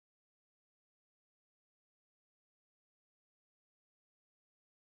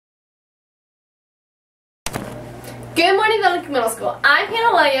Good morning, Duncan Middle School. I'm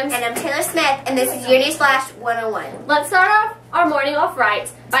Hannah Williams. And I'm Taylor Smith, and this is your News Flash 101. Let's start off our morning off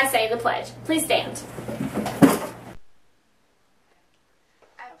right by saying the pledge. Please stand.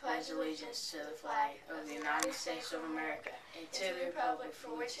 I pledge allegiance to the flag of the United States of America and to the republic for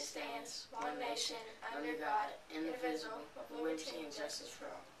which it stands, one nation, under God, indivisible, with liberty and justice for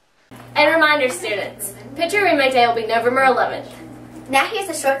all. And reminder, students, Picture Roommate Day will be November 11th. Now here's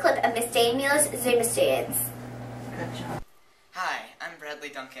a short clip of Miss Daniela's Zumba students. Hi, I'm Bradley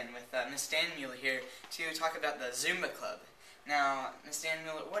Duncan with Miss Dan Mueller here to talk about the Zumba Club. Now, Miss Dan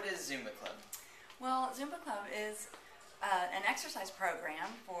Mueller, what is Zumba Club? Well, Zumba Club is an exercise program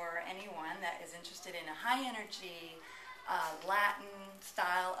for anyone that is interested in a high-energy Latin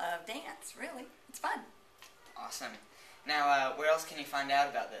style of dance. Really, it's fun. Awesome. Now, where else can you find out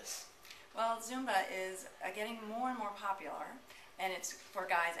about this? Well, Zumba is getting more and more popular, and it's for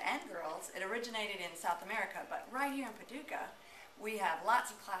guys and girls. It originated in South America, but right here in Paducah, we have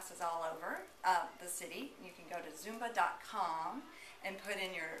lots of classes all over the city. You can go to Zumba.com and put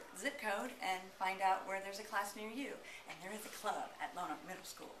in your zip code and find out where there's a class near you. And there is a club at Lona Middle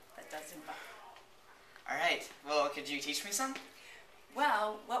School that does Zumba. All right. Well, could you teach me some?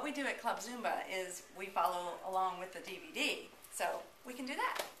 Well, what we do at Club Zumba is we follow along with the DVD, so we can do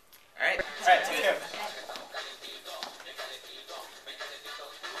that. All right. All right.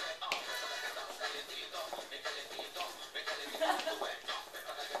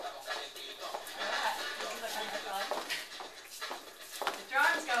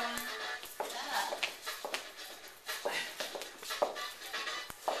 Let's go.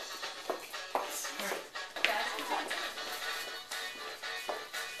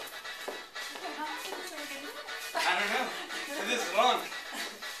 I don't know. This is long.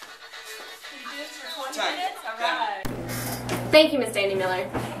 Can you do this for 20 minutes? All right. Thank you, Miss Danny Miller.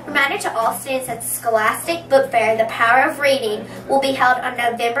 Reminder to all students that the Scholastic Book Fair, The Power of Reading, will be held on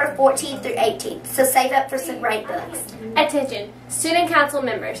November 14th through 18th, so save up for some great books. Attention, student council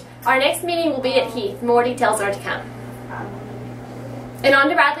members. Our next meeting will be at Heath. More details are to come. And on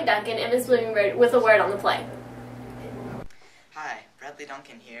to Bradley Duncan and Ms. Bloomberg with a word on the play. Hi, Bradley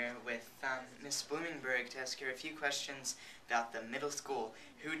Duncan here with Miss Bloomingburg to ask her a few questions about the middle school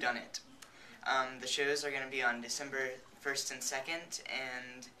whodunit. The shows are going to be on December 1st and 2nd,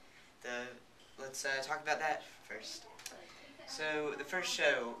 and let's talk about that first. So, the first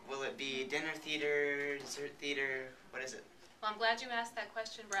show, will it be dinner theater, dessert theater, what is it? Well, I'm glad you asked that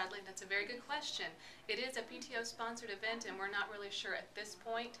question, Bradley. That's a very good question. It is a PTO-sponsored event, and we're not really sure at this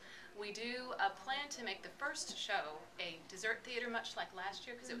point. We do plan to make the first show a dessert theater, much like last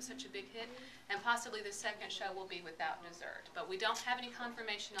year, because it was such a big hit, and possibly the second show will be without dessert. But we don't have any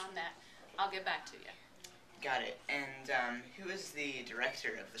confirmation on that. I'll get back to you. Got it. And who is the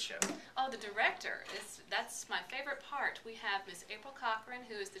director of the show? Oh, the director, that's my favorite part. We have Miss April Cochran,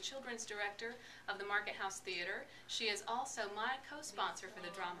 who is the children's director of the Market House Theater. She is also my co-sponsor for the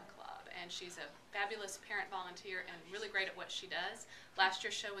Drama Club, and she's a fabulous parent volunteer and really great at what she does. Last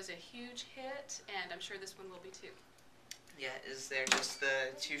year's show was a huge hit, and I'm sure this one will be too. Yeah, is there just the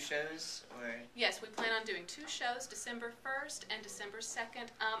 2 shows, or? Yes, we plan on doing 2 shows, December 1st and December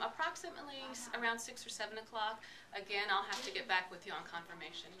 2nd, approximately around 6 or 7 o'clock. Again, I'll have to get back with you on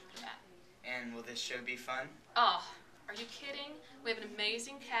confirmation for that. And will this show be fun? Oh, are you kidding? We have an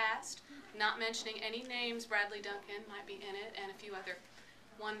amazing cast, not mentioning any names. Bradley Duncan might be in it, and a few other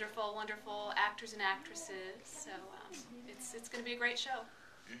wonderful, wonderful actors and actresses. So it's going to be a great show.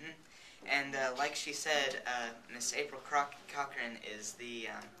 Mm-hmm. And like she said, Miss April Cochran is the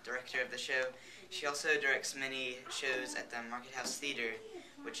director of the show. She also directs many shows at the Market House Theater,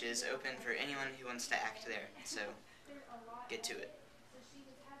 which is open for anyone who wants to act there. So, get to it.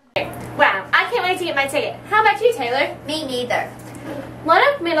 Wow, I can't wait to get my ticket. How about you, Taylor? Me neither.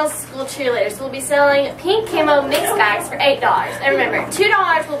 Lona Middle School cheerleaders will be selling pink camo mix bags for $8. And remember,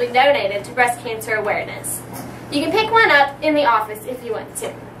 $2 will be donated to breast cancer awareness. You can pick one up in the office if you want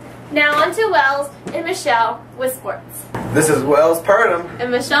to. Now on to Wells and Michelle with sports. This is Wells Purdom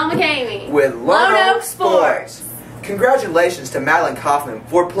And Michelle McCamey with Lone Oak Sports. Congratulations to Madeline Kaufman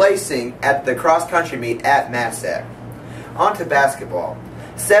for placing at the cross-country meet at Massac. On to basketball.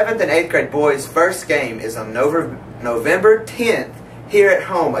 7th and 8th grade boys' first game is on November 10th here at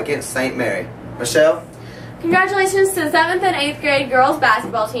home against St. Mary. Michelle? Congratulations to the 7th and 8th grade girls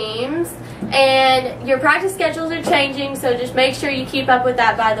basketball teams. And your practice schedules are changing, so just make sure you keep up with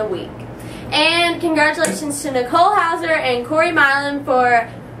that by the week. And congratulations to Nicole Hauser and Corey Milan for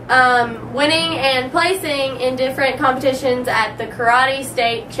winning and placing in different competitions at the Karate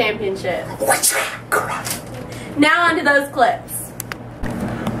State Championship. Now on to those clips.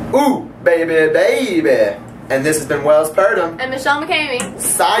 Ooh, baby, baby. And this has been Wells Purdom. And Michelle McCamey.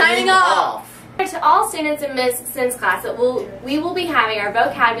 Signing off. To all students in Ms. Sims' class, we will be having our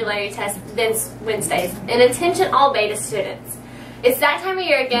vocabulary test this Wednesdays. And attention all beta students. It's that time of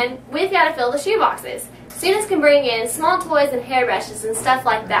year again. We've got to fill the shoe boxes. Students can bring in small toys and hairbrushes and stuff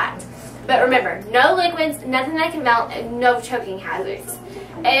like that. But remember, no liquids, nothing that can melt, and no choking hazards.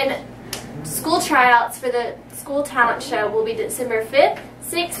 And school tryouts for the school talent show will be December 5th,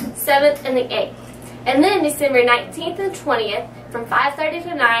 6th, 7th, and the 8th. And then December 19th and 20th from 5:30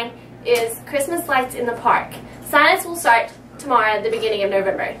 to 9 is Christmas lights in the park. Sign-ups will start tomorrow at the beginning of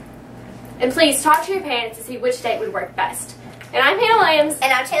November. And please talk to your parents to see which date would work best. And I'm Hannah Williams.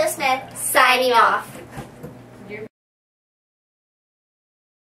 And I'm Taylor Smith, signing off.